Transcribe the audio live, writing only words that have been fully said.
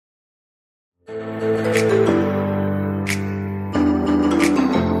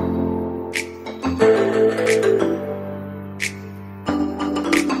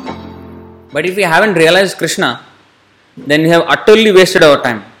But if we haven't realized Krishna, then we have utterly wasted our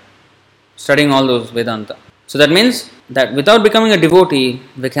time studying all those Vedanta. So that means that without becoming a devotee,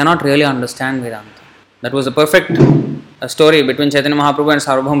 we cannot really understand Vedanta. That was a perfect story between Chaitanya Mahaprabhu and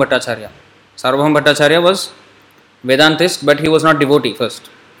Sarvabhauma Bhattacharya. Sarvabhauma Bhattacharya was Vedantist, but he was not devotee first.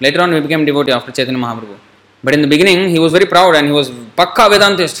 Later on, he became devotee after Chaitanya Mahaprabhu. But in the beginning, he was very proud and he was Pakka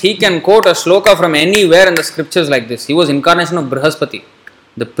Vedantist. He can quote a shloka from anywhere in the scriptures like this. He was incarnation of Brihaspati,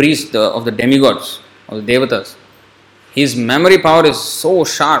 the priest of the demigods, of the Devatas. His memory power is so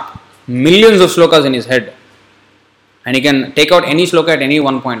sharp, millions of shlokas in his head. And he can take out any shloka at any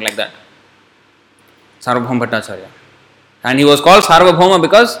one point like that. Sarvabhauma Bhattacharya. And he was called Sarvabhauma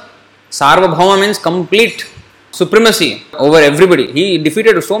because Sarvabhauma means complete supremacy over everybody. He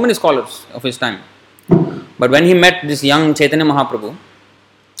defeated so many scholars of his time. But when he met this young Chaitanya Mahaprabhu,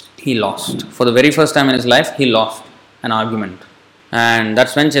 he lost. For the very first time in his life, he lost an argument. And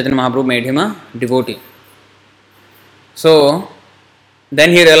that's when Chaitanya Mahaprabhu made him a devotee. So, then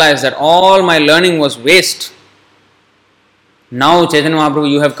he realized that all my learning was waste. Now Chaitanya Mahaprabhu,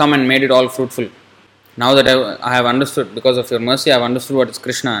 you have come and made it all fruitful. Now that I have understood, because of your mercy, I have understood what is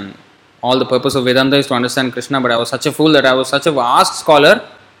Krishna, and all the purpose of Vedanta is to understand Krishna, but I was such a fool that I was such a vast scholar.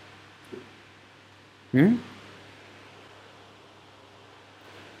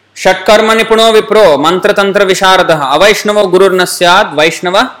 Shatkarma nipuno vipro, mantra tantra visharadaha, avaishnava gururna syad,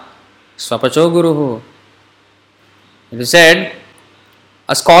 vaishnava swapacho guruhu. It is said,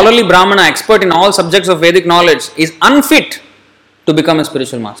 a scholarly Brahmana, expert in all subjects of Vedic knowledge, is unfit to become a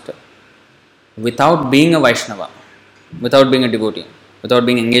spiritual master without being a Vaishnava, without being a devotee, without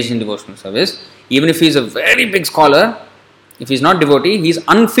being engaged in devotional service. Even if he is a very big scholar, if he is not devotee, he is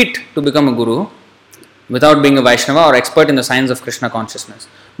unfit to become a guru without being a Vaishnava or expert in the science of Krishna consciousness.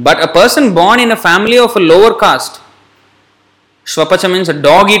 But a person born in a family of a lower caste, Shvapacha means a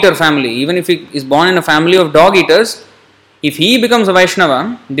dog-eater family, even if he is born in a family of dog-eaters, if he becomes a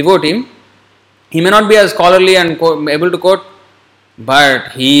Vaishnava, devotee, he may not be as scholarly and able to quote,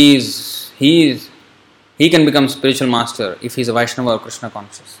 but he can become spiritual master if he is a Vaishnava or Krishna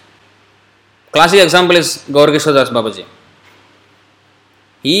conscious. Classic example is Gaur Kishore Das Babaji.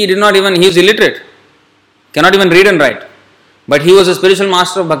 He is illiterate, cannot even read and write. But he was a spiritual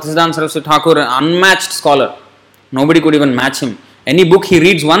master of Bhaktisiddhanta Saraswati Thakur, an unmatched scholar. Nobody could even match him. Any book he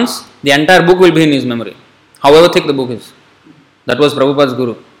reads once, the entire book will be in his memory, however thick the book is. That was Prabhupada's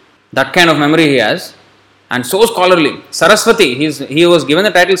guru. That kind of memory he has, and so scholarly. Saraswati, he was given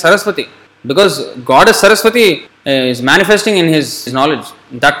the title Saraswati because Goddess Saraswati is manifesting in his knowledge.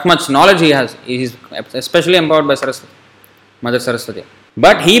 That much knowledge he has. He is especially empowered by Saraswati, Mother Saraswati.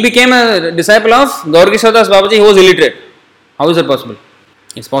 But he became a disciple of Gaur Kishore Das Babaji. He was illiterate. How is that possible?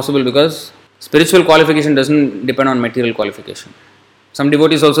 It's possible because spiritual qualification doesn't depend on material qualification. Some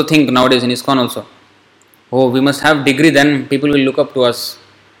devotees also think nowadays in ISKCON also, oh, we must have degree, then people will look up to us.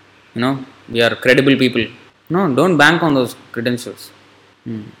 We are credible people. No, don't bank on those credentials.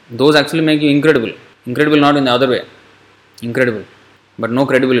 Those actually make you incredible. Incredible not in the other way. Incredible, but no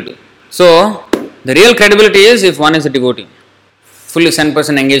credibility. So, the real credibility is if one is a devotee, fully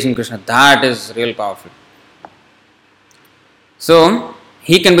 100% engaged in Krishna. That is real powerful. So,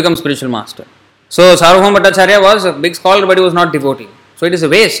 he can become spiritual master. So, Sarvabhauma Bhattacharya was a big scholar, but he was not devotee. So, it is a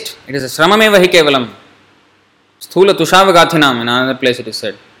waste. It is a shramameva hi kevalam. Sthula tushavagathinam, in another place it is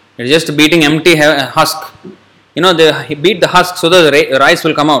said. It is just beating empty husk. They beat the husk so that the rice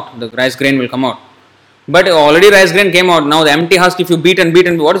will come out, the rice grain will come out. But already rice grain came out, now the empty husk, if you beat and beat,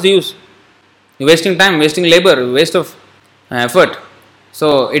 what is the use? You are wasting time, wasting labor, waste of effort.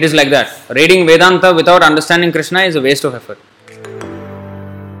 So it is like that. Reading Vedanta without understanding Krishna is a waste of effort.